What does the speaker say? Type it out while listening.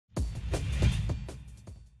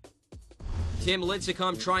Tim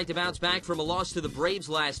Lincecum tried to bounce back from a loss to the Braves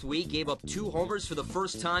last week, gave up 2 homers for the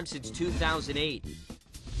first time since 2008.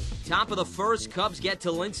 Top of the first, Cubs get to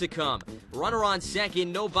Lincecum. Runner on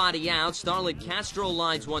second, nobody out. Starlin Castro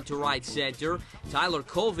lines one to right center. Tyler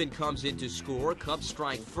Colvin comes in to score. Cubs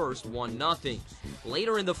strike first, 1-0.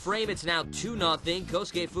 Later in the frame, it's now 2-0.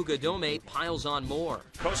 Kosuke Fukudome piles on more.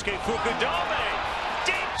 Kosuke Fukudome,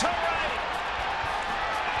 deep to right.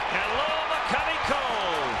 Hello, McCovey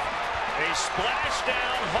Cove. A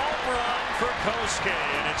splashdown home run for Kosuke,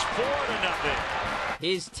 and it's 4-0.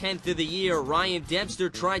 His 10th of the year. Ryan Dempster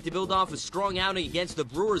tried to build off a strong outing against the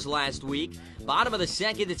Brewers last week. Bottom of the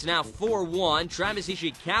second, it's now 4-1. Travis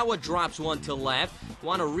Ishikawa drops one to left.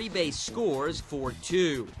 Juan Uribe scores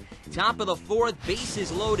 4-2. Top of the fourth,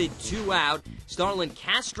 bases loaded, 2 out. Starlin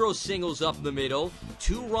Castro singles up the middle.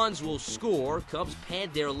 2 runs will score. Cubs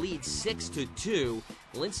pad their lead 6-2.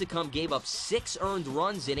 Lincecum gave up 6 earned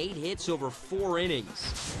runs and 8 hits over 4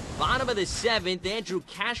 innings. Bottom of the 7th, Andrew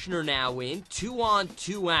Kashner now in. 2 on,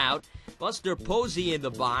 2 out. Buster Posey in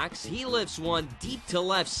the box. He lifts one deep to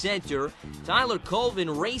left center. Tyler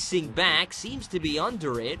Colvin racing back. Seems to be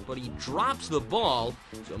under it, but he drops the ball.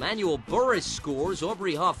 So Emanuel Burriss scores.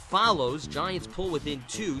 Aubrey Huff follows. Giants pull within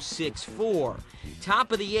 2, 6-4.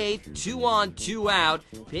 Top of the 8th, 2 on, 2 out.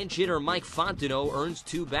 Pinch hitter Mike Fontenot earns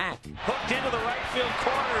 2 back. Hooked into the right field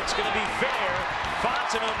corner. It's going to be fair.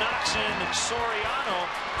 Fontenot knocks in Soriano.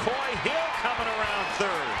 Coy Hill coming around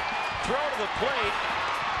third. Throw to the plate.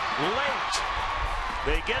 Late.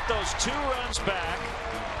 They get those 2 runs back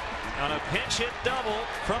on a pinch hit double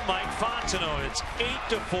from Mike Fontenot. It's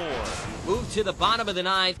 8-4. Move to the bottom of the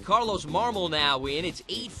 9th. Carlos Marmol now in. It's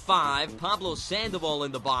 8-5. Pablo Sandoval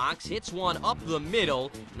in the box. Hits one up the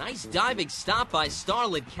middle. Nice diving stop by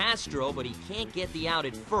Starlin Castro, but he can't get the out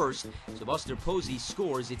at first. So Buster Posey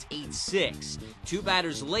scores. It's 8-6. 2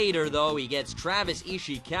 batters later, though, he gets Travis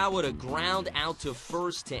Ishikawa to ground out to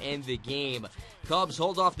first to end the game. Cubs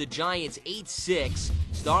hold off the Giants 8-6.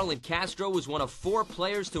 Starlin Castro was one of 4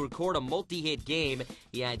 players to record a multi-hit game.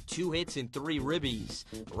 He had 2 hits and 3 ribbies.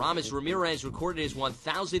 Ramon Ramirez recorded his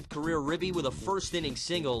 1,000th career ribby with a first-inning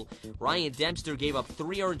single. Ryan Dempster gave up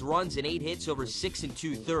 3 earned runs and 8 hits over 6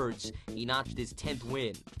 2/3. He notched his 10th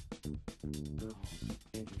win.